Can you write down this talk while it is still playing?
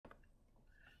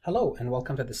Hello and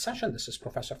welcome to this session. This is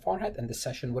Professor Farhat. In this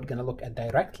session, we're going to look at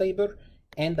direct labor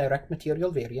and direct material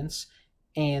variance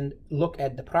and look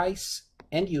at the price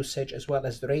and usage as well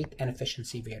as the rate and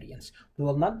efficiency variance. We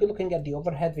will not be looking at the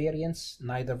overhead variance,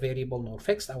 neither variable nor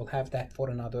fixed. I will have that for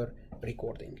another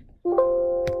recording.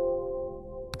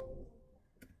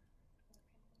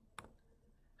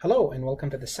 Hello and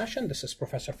welcome to this session. This is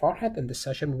Professor Farhat. In this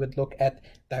session, we would look at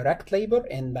direct labor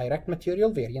and direct material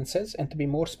variances, and to be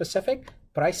more specific,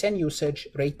 price and usage,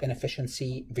 rate and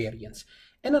efficiency variance.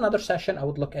 In another session, I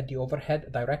would look at the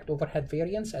direct overhead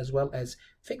variance as well as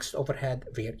fixed overhead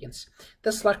variance.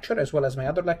 This lecture, as well as my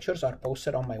other lectures, are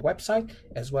posted on my website,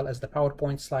 as well as the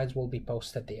PowerPoint slides will be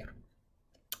posted there.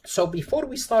 So before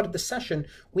we start the session,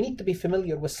 we need to be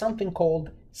familiar with something called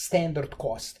standard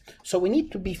cost. So we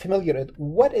need to be familiar with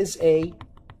what is a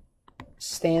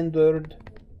standard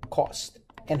cost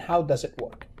and how does it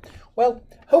work. Well,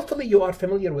 hopefully you are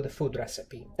familiar with a food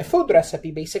recipe. A food recipe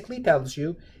basically tells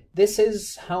you this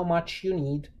is how much you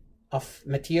need of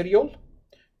material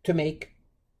to make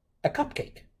a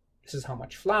cupcake. This is how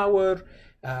much flour,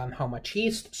 how much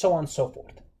yeast, so on and so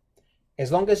forth. As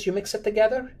long as you mix it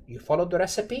together, you follow the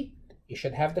recipe, you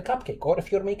should have the cupcake. Or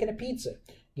if you're making a pizza,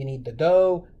 you need the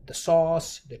dough, the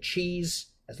sauce, the cheese,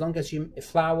 as long as you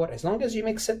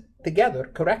mix it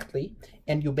together correctly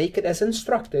and you bake it as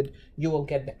instructed, you will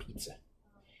get the pizza.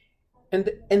 And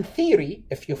in theory,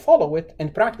 if you follow it, in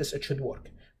practice, it should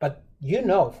work. But you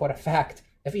know for a fact,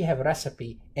 if you have a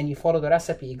recipe and you follow the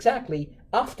recipe exactly,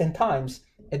 oftentimes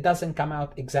it doesn't come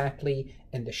out exactly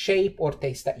in the shape or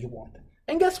taste that you want.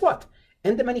 And guess what?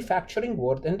 In the manufacturing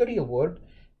world, in the real world,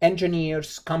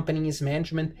 engineers, companies,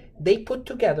 management, they put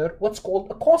together what's called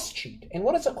a cost sheet. And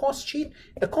what is a cost sheet?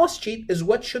 A cost sheet is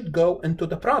what should go into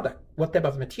the product, what type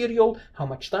of material, how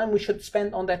much time we should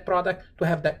spend on that product to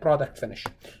have that product finished.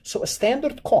 So a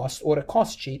standard cost or a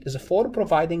cost sheet is a form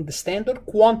providing the standard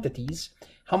quantities,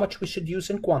 how much we should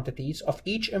use in quantities of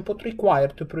each input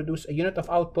required to produce a unit of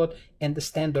output, and the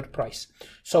standard price.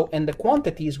 So in the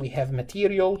quantities, we have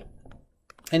material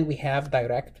and we have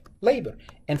direct labor.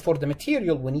 And for the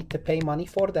material, we need to pay money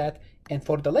for that. And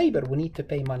for the labor, we need to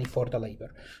pay money for the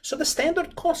labor. So the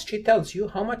standard cost sheet tells you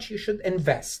how much you should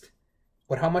invest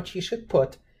or how much you should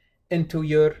put into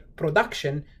your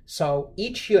production so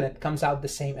each unit comes out the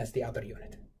same as the other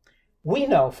unit. We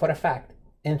know for a fact,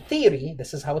 in theory,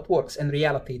 this is how it works. In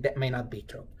reality, that may not be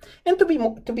true. And to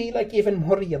be like even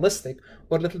more realistic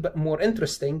or a little bit more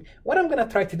interesting, what I'm going to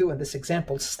try to do in this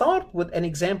example, start with an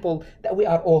example that we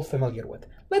are all familiar with.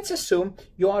 Let's assume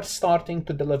you are starting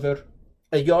to deliver,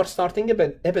 you're starting a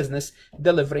business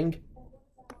delivering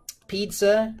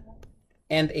pizza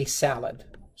and a salad.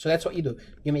 So that's what you do.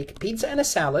 You make pizza and a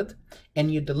salad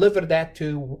and you deliver that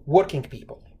to working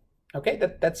people. Okay,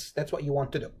 that's what you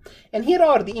want to do. And here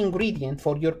are the ingredients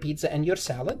for your pizza and your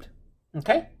salad.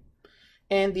 Okay,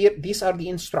 and these are the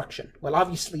instruction. Well,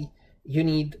 obviously you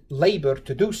need labor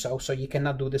to do so you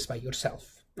cannot do this by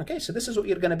yourself. Okay, so this is what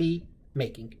you're going to be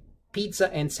making: pizza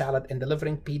and salad, and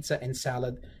delivering pizza and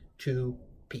salad to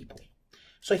people.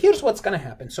 So here's what's going to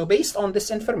happen. So based on this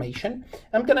information,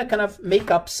 I'm going to kind of make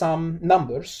up some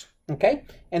numbers, okay,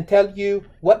 and tell you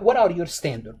what are your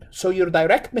standard. So your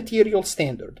direct material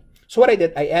standard. So what I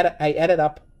did, I added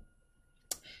up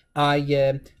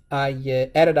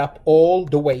all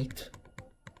the weight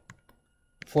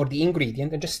for the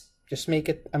ingredient, and just make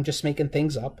it. I'm just making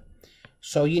things up.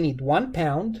 So you need 1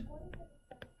 pound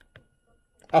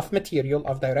of material,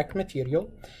 of direct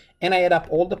material, and I add up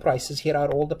all the prices. Here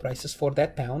are all the prices for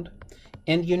that pound,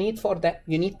 and you need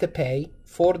to pay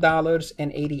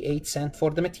 $4.88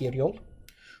 for the material,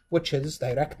 which is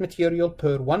direct material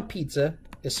per one pizza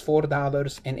is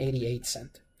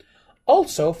 $4.88.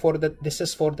 Also, this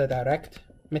is for the direct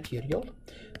material.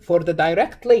 For the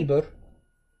direct labor,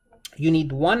 you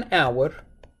need 1 hour,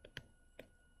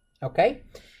 okay?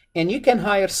 And you can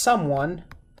hire someone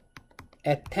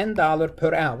at $10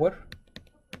 per hour,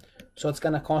 so it's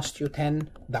going to cost you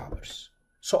 $10.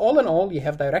 So all in all, you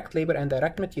have direct labor and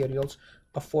direct materials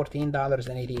of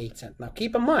 $14.88. Now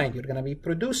keep in mind, you're going to be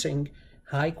producing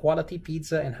high quality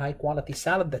pizza and high quality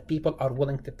salad that people are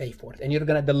willing to pay for it, and you're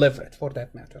going to deliver it for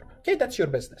that matter. Okay, that's your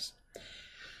business.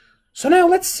 So now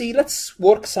let's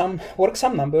work some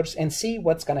numbers and see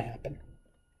what's going to happen.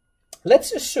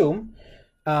 Let's assume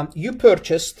you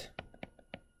purchased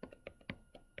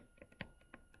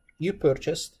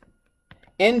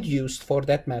and used, for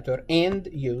that matter, and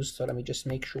used, so let me just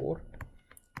make sure,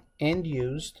 and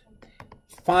used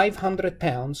 500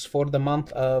 pounds for the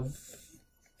month of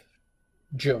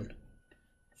June.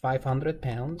 500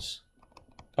 pounds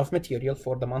of material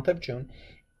for the month of June.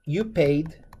 You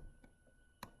paid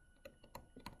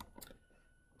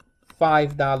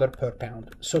 $5 per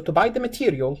pound. So to buy the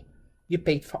material, you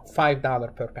paid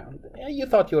 $5 per pound. You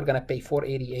thought you were going to pay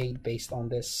 $4.88 based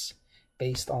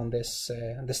on this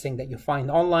thing that you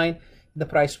find online. The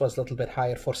price was a little bit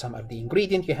higher for some of the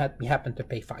ingredient. You happened to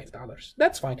pay $5.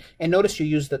 That's fine. And notice you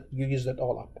used it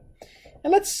all up.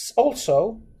 And let's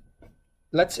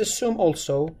assume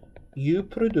also you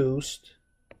produced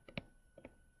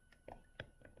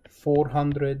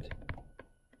 400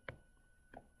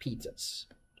 pizzas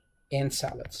and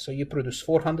salads. So you produce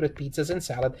 400 pizzas and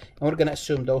salad, and we're going to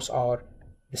assume those are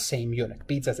the same unit.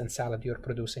 Pizzas and salad you're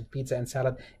producing. Pizza and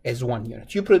salad is one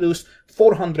unit. You produce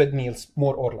 400 meals,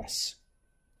 more or less.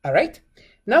 All right?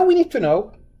 Now we need to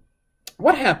know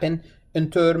what happened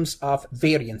in terms of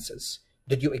variances.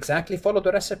 Did you exactly follow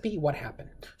the recipe? What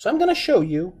happened? So I'm going to show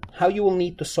you how you will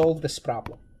need to solve this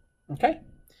problem. Okay?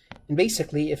 And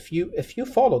basically, if you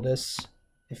follow this,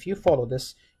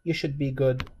 you should be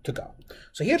good to go.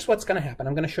 So here's what's going to happen.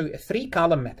 I'm going to show you a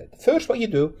 3-column method. First, what you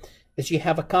do is you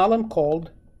have a column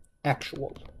called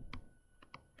actual.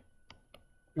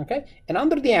 Okay? And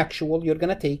under the actual, you're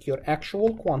going to take your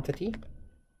actual quantity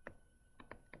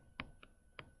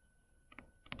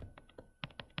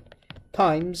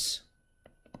times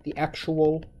the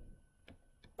actual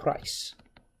price.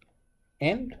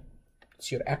 And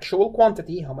it's your actual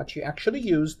quantity, how much you actually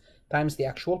used, times the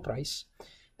actual price.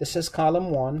 This is column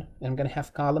 1, and I'm going to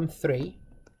have column 3.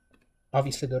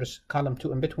 Obviously, there's column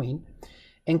 2 in between.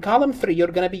 In column 3, you're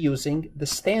going to be using the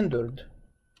standard,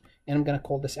 and I'm going to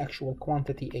call this actual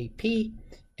quantity AP,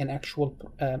 and actual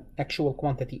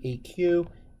quantity AQ,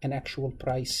 and actual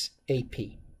price AP.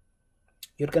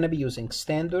 You're going to be using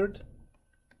standard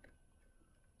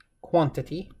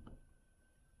quantity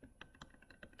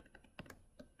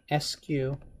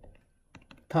SQ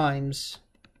times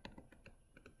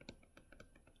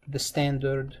the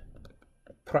standard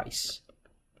price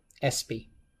SP.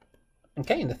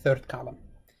 Okay, in the 3rd column.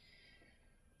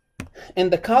 In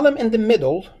the column in the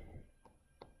middle,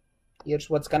 here's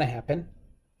what's going to happen.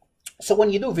 So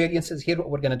when you do variances, here's what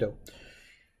we're going to do.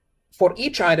 For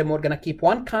each item, we're going to keep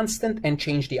one constant and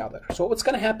change the other. So what's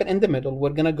going to happen in the middle, we're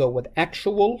going to go with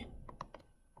actual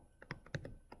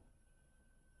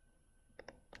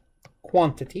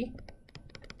quantity,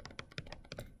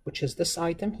 which is this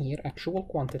item here, actual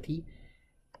quantity,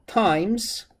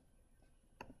 times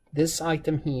this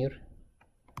item here,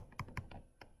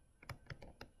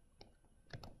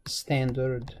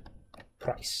 standard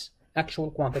price.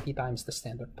 Actual quantity times the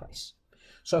standard price.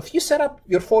 So if you set up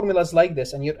your formulas like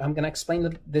this, and I'm going to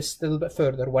explain this a little bit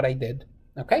further, what I did.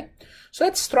 Okay? So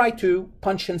let's try to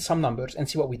punch in some numbers and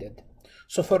see what we did.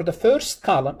 So for the first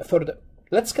column,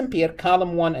 let's compare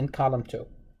column 1 and column 2.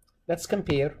 Let's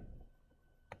compare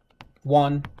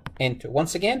 1 and 2.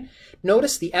 Once again,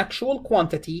 notice the actual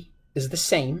quantity is the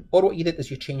same, or what you did is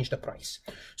you changed the price.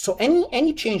 So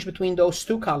any change between those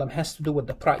 2 columns has to do with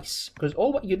the price, because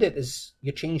all what you did is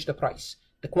you changed the price.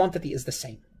 The quantity is the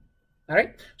same. All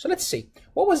right, so let's see.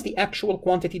 What was the actual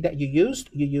quantity that you used?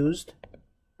 You used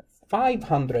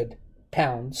 500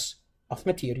 pounds of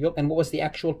material. And what was the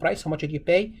actual price? How much did you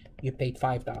pay? You paid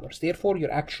 $5. Therefore,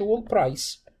 your actual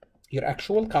price, your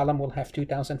actual column will have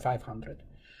 2,500.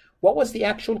 What was the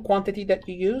actual quantity that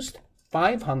you used?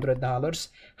 $500.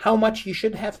 How much you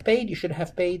should have paid? You should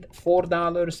have paid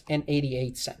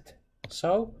 $4.88.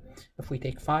 So if we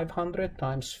take 500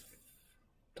 times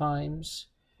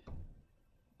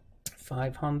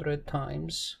 500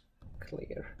 times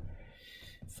clear,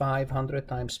 500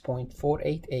 times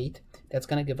 0.488, that's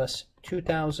going to give us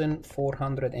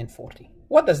 2,440.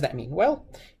 What does that mean? Well,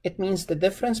 it means the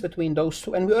difference between those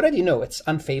two, and we already know it's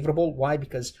unfavorable. Why?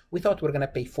 Because we thought we were going to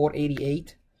pay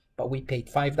 $4.88, but we paid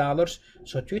 $5.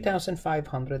 So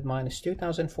 2,500 minus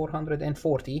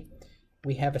 2,440,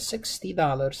 we have a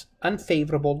 $60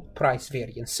 unfavorable price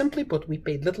variance. Simply put, we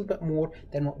paid a little bit more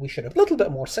than what we should have. A little bit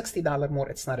more, $60 more,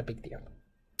 it's not a big deal.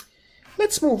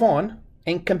 Let's move on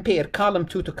and compare column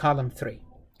 2 to column 3.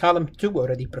 Column 2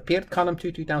 already prepared. Column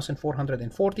 2,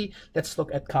 2,440. Let's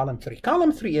look at column 3.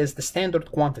 Column 3 is the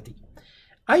standard quantity.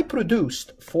 I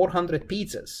produced 400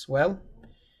 pizzas. Well,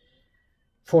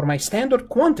 for my standard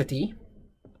quantity,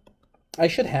 I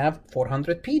should have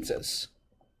 400 pizzas.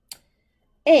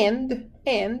 And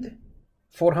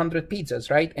 400 pizzas,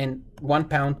 right? And 1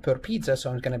 pound per pizza, so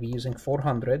I'm going to be using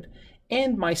 400.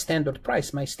 And my standard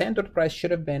price should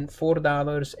have been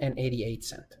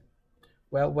 $4.88.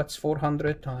 Well, what's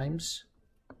 400 times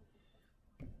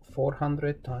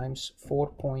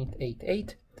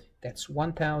 4.88? That's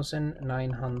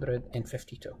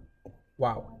 1,952.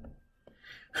 Wow.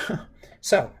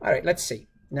 So, all right, let's see.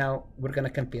 Now we're going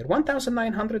to compare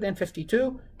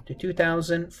 1,952 to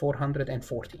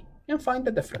 2,440 and find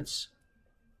the difference.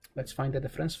 Let's find the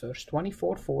difference first.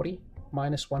 2440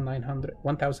 minus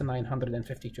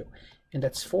 1,952, and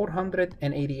that's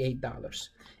 $488.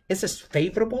 Is this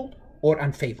favorable or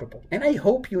unfavorable? And I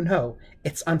hope you know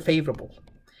it's unfavorable,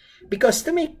 because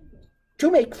to make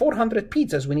 400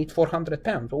 pizzas we need 400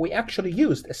 pounds. What we actually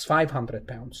used is 500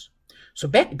 pounds. So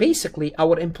basically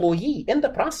our employee in the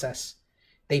process,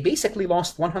 they basically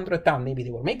lost 100 pounds. Maybe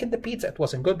they were making the pizza, it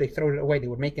wasn't good, they throw it away. They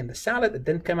were making the salad, it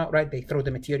didn't come out right, they throw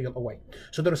the material away.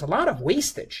 So there's a lot of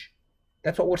wastage.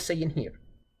 That's what we're saying here.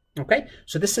 Okay,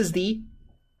 so this is the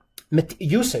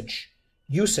usage.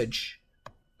 Usage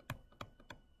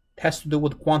has to do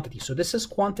with quantity. So this is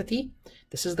quantity,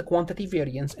 this is the quantity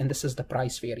variance, and this is the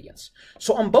price variance.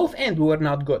 So on both ends we were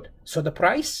not good. So the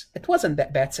price, it wasn't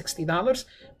that bad, $60,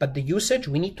 but the usage,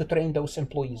 we need to train those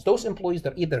employees. Those employees,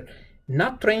 they're either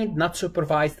not trained, not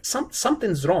supervised,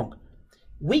 something's wrong.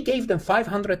 We gave them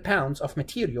 500 pounds of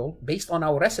material. Based on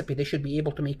our recipe, they should be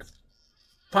able to make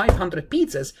 500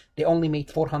 pizzas. They only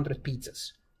made 400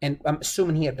 pizzas. And I'm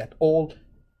assuming here that all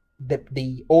the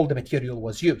material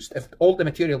was used. If all the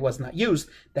material was not used,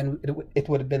 then it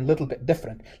would have been a little bit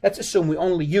different. Let's assume we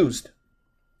only used,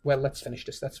 well, let's finish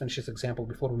this example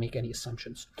before we make any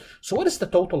assumptions. So what is the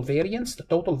total variance? The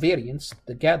total variance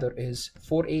together is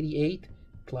 488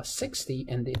 plus 60,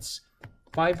 and it's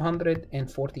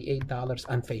 $548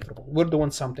 unfavorable. We're doing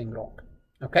something wrong,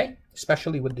 okay?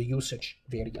 Especially with the usage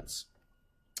variance.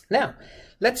 Now,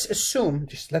 let's assume,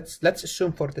 let's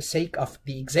assume for the sake of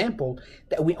the example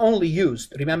that we only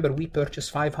used, remember we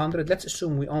purchased 500, let's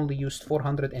assume we only used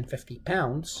 450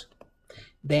 pounds.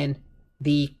 Then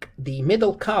the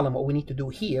middle column, what we need to do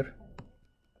here,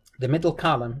 the middle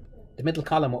column,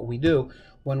 what we do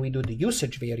when we do the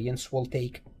usage variance, we'll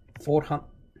take 400,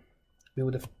 we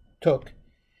would have took,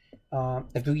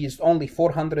 if we used only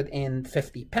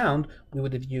 450 pounds, we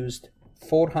would have used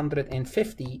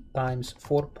 450 times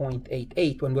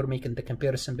 4.88 when we're making the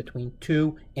comparison between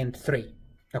 2 and 3.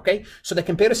 Okay, so the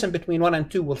comparison between 1 and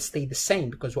 2 will stay the same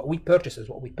because what we purchased is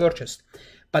what we purchased.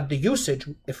 But the usage,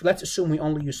 if let's assume we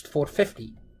only used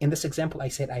 450, in this example I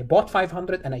said I bought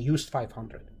 500 and I used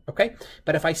 500. Okay,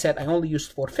 but if I said I only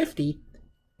used 450,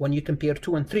 when you compare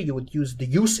 2 and 3, you would use the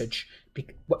usage,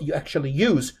 what you actually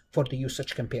use for the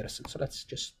usage comparison. So let's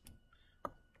just,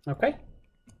 okay,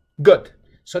 good.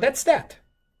 So that's that.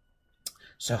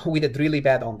 So we did really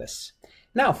bad on this.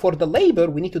 Now for the labor,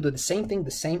 we need to do the same thing,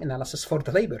 the same analysis for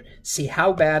the labor. See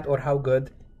how bad or how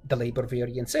good the labor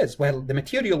variance is. Well, the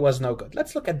material was no good.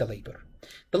 Let's look at the labor.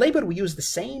 The labor, we use the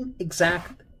same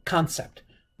exact concept.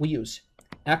 We use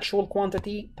actual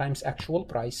quantity times actual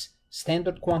price,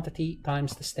 standard quantity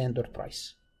times the standard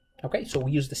price. Okay, so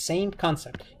we use the same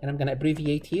concept, and I'm going to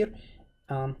abbreviate here.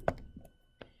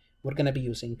 We're going to be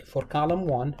using for column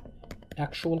 1,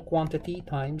 actual quantity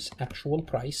times actual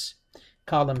price.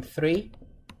 Column 3,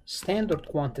 standard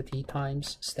quantity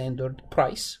times standard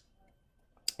price.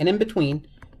 And in between,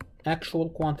 actual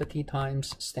quantity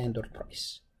times standard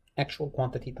price. Actual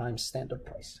quantity times standard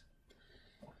price.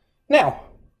 Now,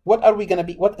 what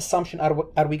assumption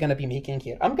are we going to be making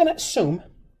here? I'm going to assume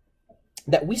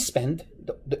that we spend,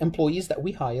 the employees that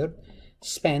we hired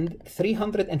spend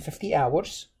 350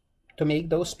 hours to make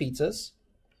those pizzas,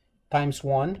 times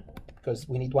 1, because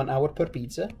we need 1 hour per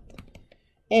pizza,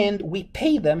 and we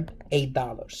pay them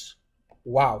 $8.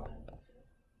 Wow.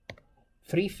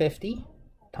 350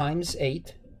 times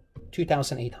 8,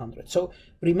 2,800. So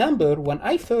remember, when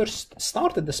I first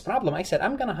started this problem, I said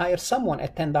I'm going to hire someone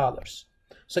at $10.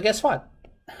 So guess what?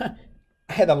 I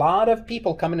had a lot of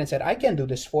people come in and said, I can do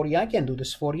this for you, I can do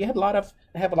this for you. I have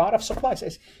a lot of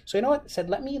supplies. So you know what? I said,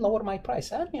 let me lower my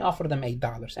price. Let me offer them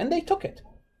 $8. And they took it.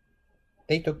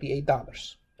 They took the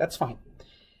 $8. That's fine.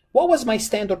 What was my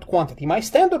standard quantity? My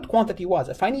standard quantity was,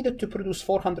 if I needed to produce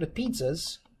 400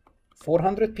 pizzas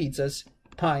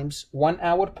times 1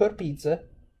 hour per pizza,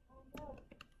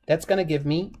 that's going to give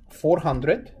me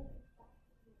 400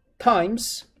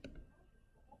 times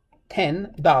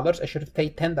 $10. I should have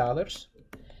paid $10.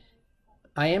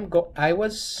 I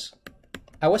was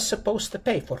supposed to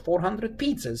pay for 400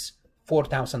 pizzas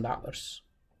 $4,000.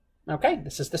 Okay,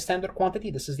 this is the standard quantity,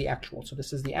 this is the actual. So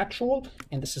this is the actual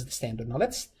and this is the standard. Now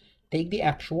let's take the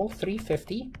actual,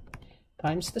 350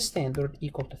 times the standard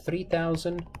equal to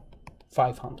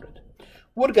 3,500.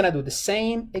 We're going to do the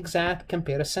same exact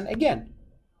comparison again.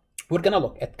 We're going to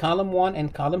look at column 1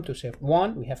 and column 2. So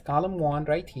we have column 1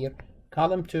 right here,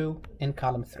 column 2 and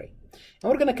column 3.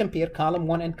 And we're going to compare column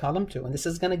 1 and column 2, and this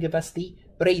is going to give us the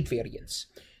rate variance.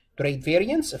 The rate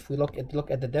variance, if we look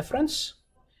at the difference,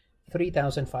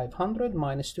 3,500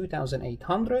 minus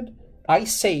 2,800. I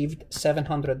saved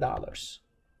 $700.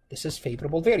 This is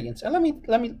favorable variance. And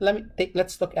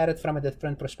let's look at it from a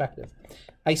different perspective.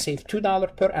 I saved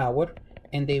 $2 per hour,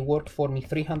 and they worked for me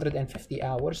 350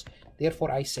 hours.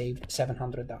 Therefore, I saved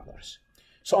 $700.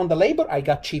 So on the labor, I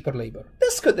got cheaper labor.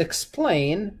 This could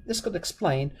explain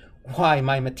why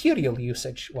my material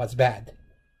usage was bad.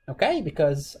 Okay,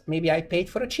 because maybe I paid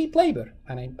for a cheap labor,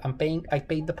 and I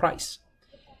paid the price.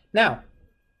 Now,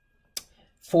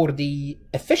 for the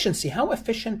efficiency, how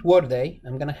efficient were they?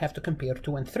 I'm going to have to compare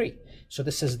 2 and 3. So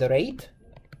this is the rate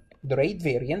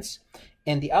variance,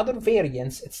 and the other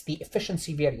variance, it's the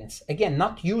efficiency variance. Again,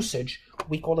 not usage,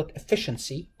 we call it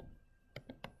efficiency.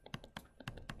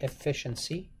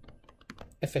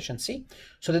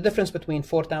 So the difference between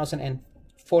 4,000 and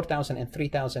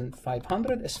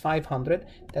 3,500 is 500.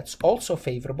 That's also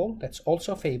favorable.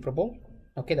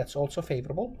 Okay, that's also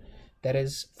favorable. That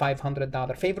is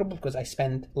 $500 favorable because I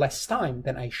spend less time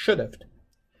than I should have.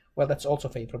 Well, that's also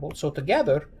favorable. So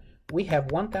together, we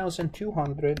have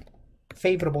 1,200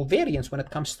 favorable variance when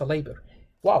it comes to labor.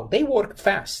 Wow, they worked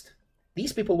fast.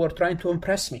 These people were trying to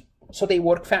impress me, so they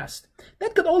work fast.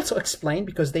 That could also explain,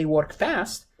 because they work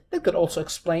fast, that could also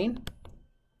explain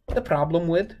the problem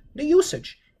with the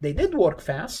usage. They did work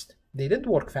fast,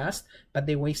 but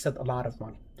they wasted a lot of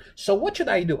money. So what should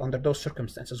I do under those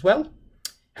circumstances? Well,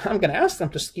 I'm going to ask them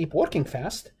to keep working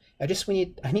fast. I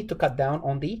need to cut down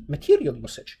on the material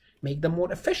usage, make them more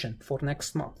efficient for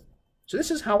next month. So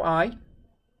this is how I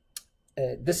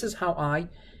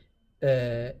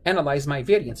analyze my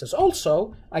variances.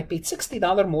 Also, I paid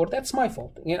 $60 more. That's my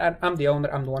fault. I'm the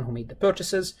owner. I'm the one who made the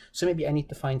purchases. So maybe I need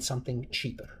to find something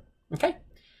cheaper. Okay.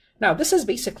 Now this is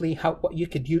basically how you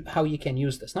can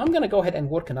use this. Now I'm going to go ahead and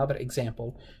work another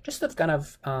example, just of kind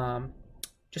of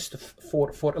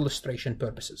for illustration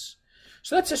purposes.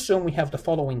 So let's assume we have the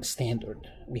following standard.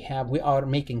 We are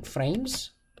making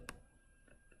frames,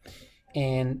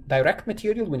 and direct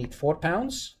material, we need 4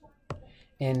 pounds,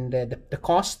 and the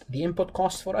input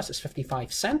cost for us is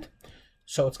 55 cents.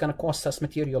 So it's going to cost us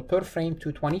material per frame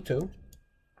 $2.22.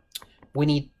 We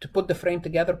need to put the frame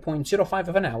together 0.05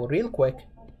 of an hour. Real quick,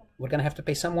 we're going to have to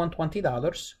pay someone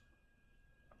 $20.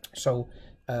 So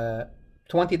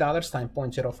 $20 times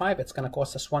 0.05, it's going to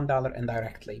cost us $1 in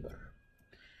direct labor.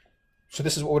 So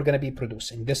this is what we're going to be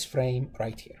producing, this frame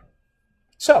right here.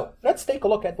 So let's take a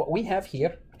look at what we have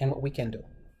here and what we can do.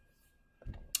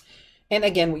 And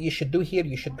again, what you should do here,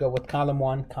 you should go with column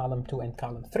 1, column 2, and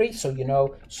column 3. So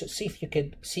see if you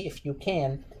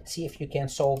can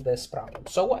solve this problem.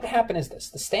 So what happened is this: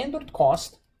 the standard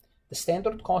cost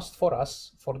for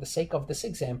us, for the sake of this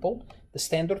example, the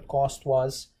standard cost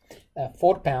was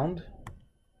 4 pound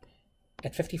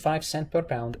at 55 cents per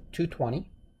pound, $2.20.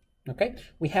 Okay,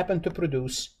 we happen to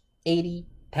produce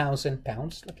 80,000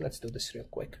 pounds. Let's do this real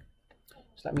quick.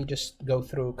 So let me just go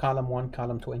through column 1,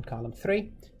 column 2, and column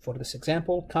 3 for this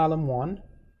example. Column 1,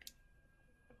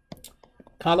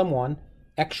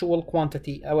 actual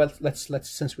quantity. Well, let's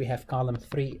since we have column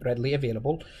 3 readily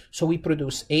available, so we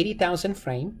produce 80,000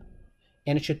 frame,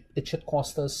 and it should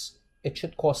cost us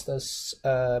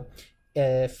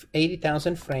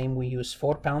 80,000 frame. We use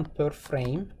 4 pound per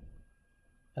frame.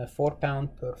 4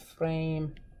 pound per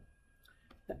frame.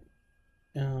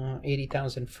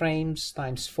 80,000 frames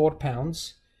times 4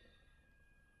 pounds.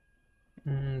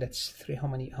 That's 3. How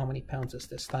many pounds is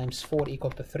this? Times 4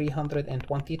 equal to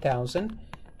 320,000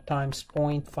 times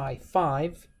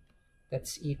 0.55.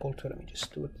 That's equal to, let me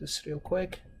just do this real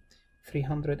quick.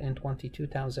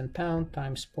 322,000 pounds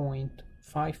times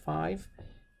 0.55.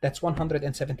 That's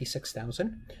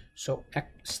 176,000. So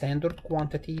standard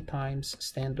quantity times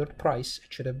standard price,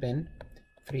 it should have been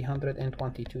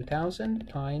 322,000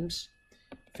 times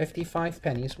 55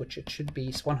 pennies, which it should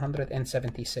be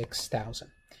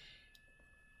 176,000.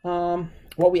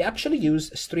 What we actually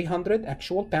use is 300,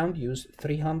 actual pound used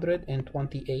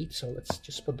 328. So let's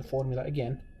just put the formula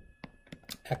again.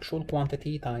 Actual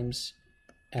quantity times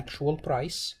actual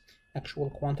price. Actual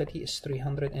quantity is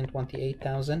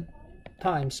 328,000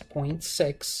 times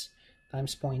 0.6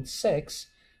 times 0.6.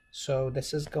 So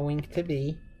this is going to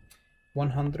be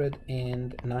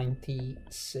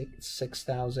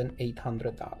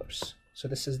 $196,800. So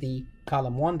this is the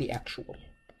column 1, the actual.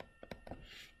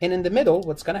 And in the middle,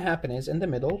 what's going to happen is, in the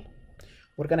middle,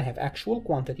 we're going to have actual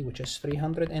quantity, which is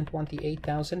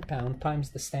 328,000 pounds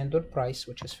times the standard price,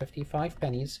 which is 55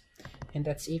 pennies, and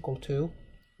that's equal to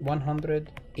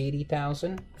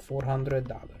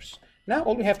 $180,400. Now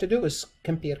all we have to do is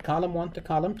compare column 1 to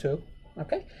column 2,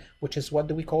 okay? Which is, what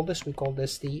do we call this? We call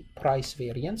this the price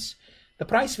variance. The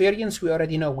price variance, we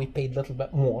already know we paid a little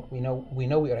bit more. We know we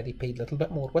already paid a little bit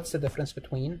more. What's the difference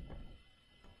between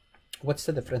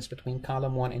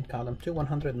column 1 and column 2?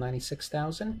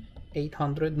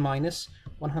 196,800 minus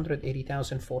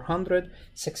 180,400,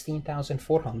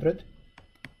 16,400.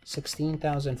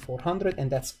 16,400, and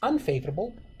that's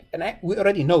unfavorable. And we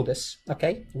already know this,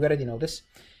 okay? We already know this.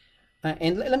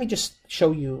 And let me just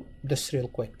show you this real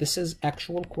quick. This is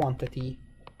actual quantity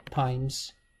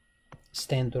times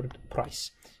standard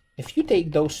price. If you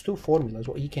take those two formulas,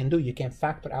 what you can do, you can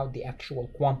factor out the actual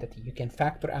quantity. You can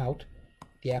factor out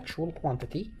the actual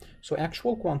quantity. So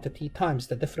actual quantity times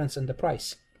the difference in the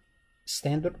price.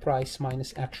 Standard price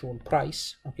minus actual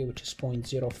price, okay, which is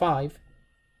 0.05.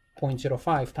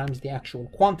 0.05 times the actual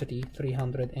quantity,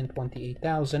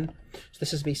 328,000. So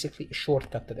this is basically a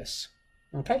shortcut to this.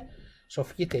 Okay, so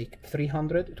if you take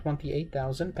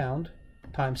 328,000 pound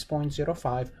times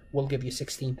 0.05 will give you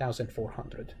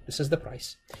 16,400. This is the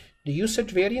price. The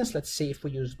usage variance, let's see if we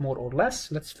used more or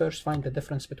less. Let's first find the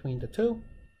difference between the two.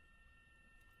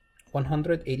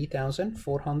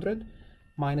 180,400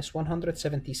 minus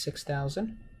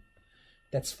 176,000.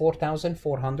 That's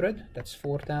 4,400. That's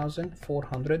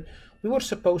 4,400. We were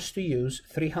supposed to use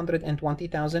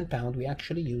 320,000 pound. We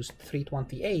actually used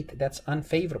 328. That's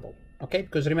unfavorable. Okay,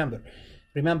 because remember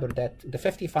that the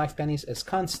 55 pennies is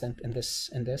constant in this.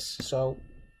 So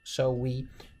we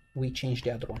change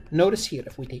the other one. Notice here,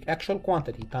 if we take actual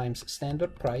quantity times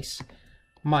standard price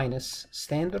minus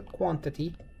standard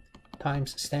quantity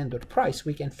times standard price,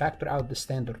 we can factor out the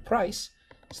standard price.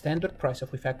 Standard price,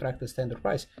 if we factor out the standard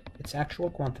price, it's actual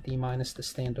quantity minus the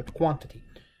standard quantity.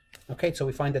 Okay, so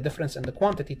we find the difference in the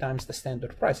quantity times the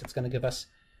standard price. It's going to give us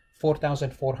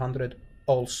 4,400,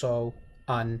 also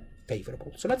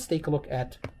unfavorable. So let's take a look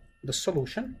at the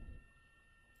solution.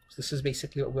 So this is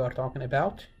basically what we are talking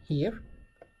about here.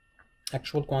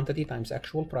 Actual quantity times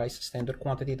actual price, standard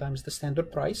quantity times the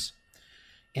standard price,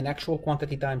 and actual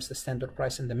quantity times the standard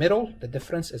price in the middle. The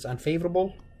difference is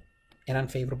unfavorable, and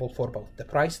unfavorable for both. The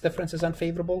price difference is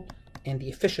unfavorable, and the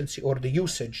efficiency or the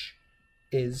usage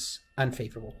is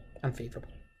unfavorable.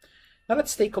 Now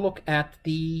let's take a look at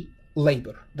the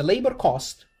labor. The labor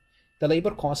cost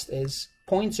is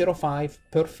 0.05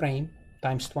 per frame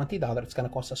times $20. It's going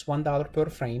to cost us $1 per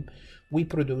frame. We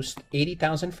produced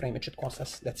 80,000 frames. It should cost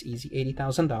us, that's easy,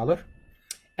 $80,000.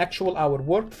 Actual hour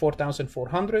worked,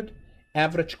 4,400.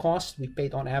 Average cost, we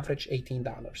paid on average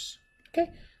 $18.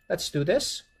 Okay, let's do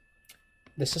this.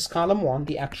 This is column 1,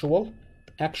 the actual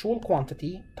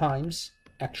quantity times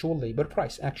actual labor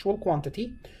price. Actual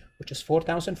quantity, which is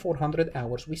 4,400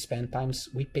 hours we spent times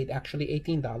we paid actually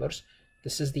 $18.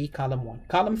 This is the column 1.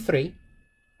 Column 3,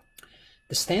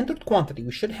 the standard quantity,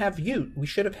 we should have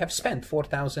spent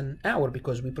 4,000 hours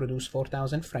because we produced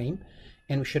 4,000 frame,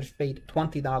 and we should have paid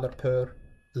 $20 per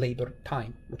labor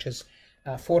time, which is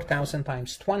 4,000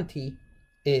 times 20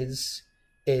 is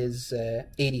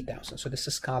 80,000. So this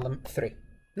is column 3.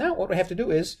 Now what we have to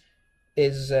do is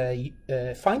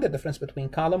find the difference between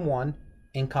column 1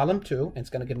 and column 2, and it's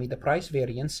going to give me the price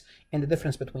variance, and the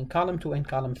difference between column 2 and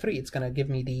column 3, it's going to give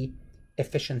me the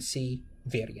efficiency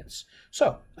variance.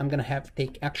 So I'm going to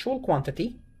take actual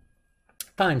quantity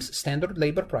times standard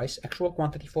labor price, actual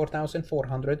quantity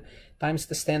 4,400 times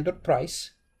the standard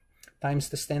price,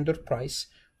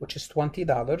 which is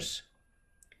 $20.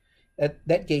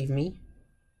 That gave me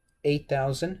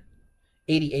 88,000.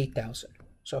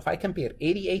 So if I compare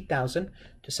 88,000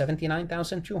 to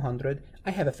 79,200,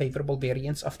 I have a favorable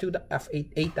variance of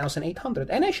 8,800.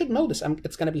 And I should know this.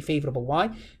 It's going to be favorable. Why?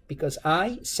 Because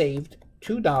I saved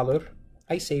 $2.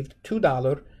 I saved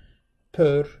 $2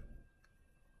 per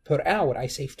hour. I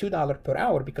saved $2 per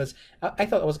hour because I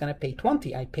thought I was going to pay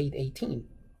 20. I paid 18.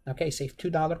 Okay, saved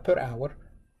 $2 per hour.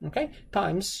 Okay,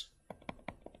 times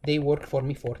they worked for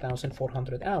me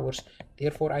 4,400 hours.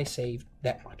 Therefore, I saved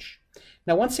that much.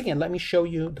 Now, once again, let me show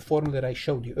you the formula that I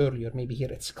showed you earlier. Maybe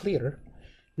here it's clearer.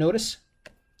 Notice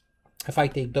if I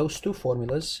take those two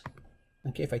formulas,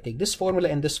 okay, if I take this formula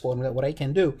and this formula, what I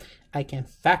can do, I can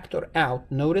factor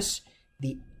out. Notice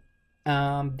the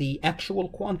actual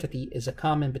quantity is a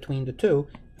common between the two.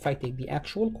 If I take the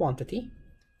actual quantity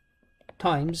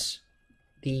times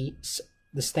the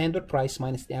standard price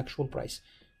minus the actual price,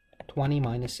 20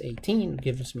 minus 18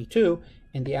 gives me 2,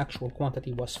 and the actual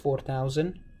quantity was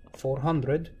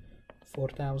 4,400.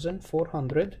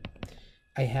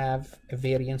 I have a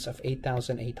variance of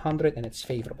 8,800, and it's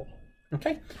favorable.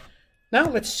 Okay, now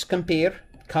let's compare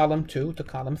column 2 to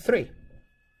column 3.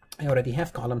 I already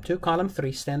have column 2. Column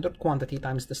 3, standard quantity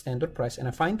times the standard price, and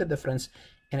I find the difference,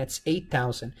 and it's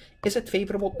 8,000. Is it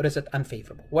favorable or is it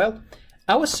unfavorable? Well,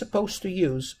 I was supposed to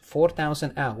use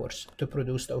 4,000 hours to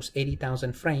produce those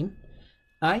 80,000 frame.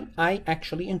 I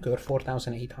actually incur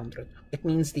 4,800. It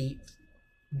means the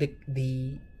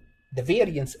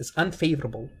variance is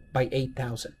unfavorable by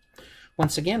 8,000.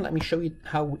 Once again, let me show you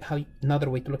how another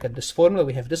way to look at this formula.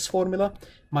 We have this formula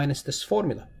minus this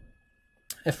formula.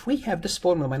 If we have this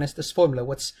formula minus this formula,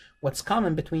 what's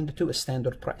common between the two is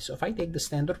standard price. So if I take the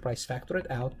standard price, factor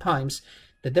it out, times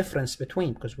the difference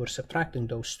between, because we're subtracting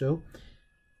those two,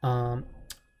 so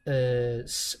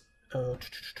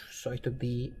I took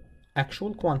the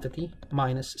actual quantity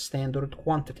minus standard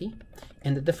quantity,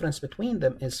 and the difference between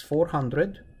them is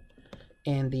 400,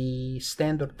 and the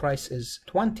standard price is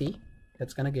 20.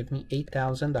 That's going to give me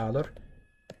 $8,000.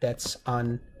 That's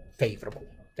unfavorable.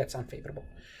 That's unfavorable.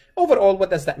 Overall, what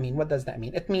does that mean? What does that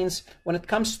mean? It means when it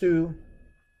comes to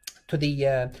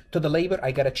the labor,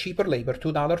 I got a cheaper labor,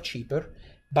 $2 cheaper,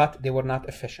 but they were not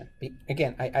efficient.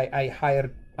 Again, I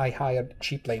hired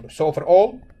cheap labor. So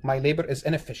overall, my labor is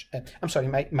inefficient. I'm sorry,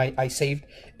 I saved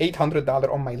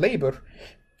 $800 on my labor,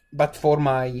 but for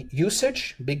my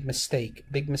usage, big mistake.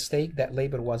 Big mistake. That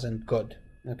labor wasn't good.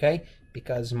 Okay,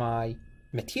 because my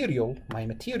material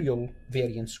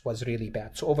variance was really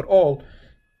bad. So overall,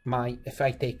 if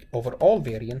I take overall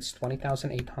variance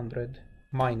 20,800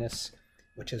 minus,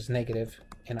 which is negative,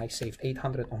 and I saved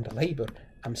 800 on the labor,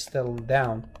 I'm still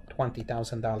down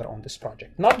 $20,000 on this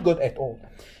project. Not good at all.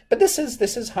 But this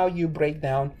is how you break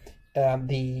down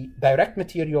the direct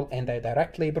material and the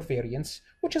direct labor variance,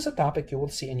 which is a topic you will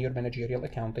see in your managerial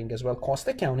accounting as well, cost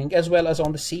accounting, as well as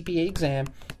on the CPA exam,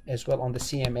 as well on the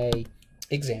CMA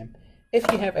exam. If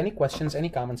you have any questions, any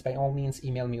comments, by all means,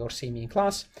 email me or see me in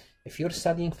class. If you're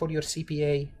studying for your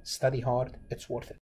CPA, study hard. It's worth it.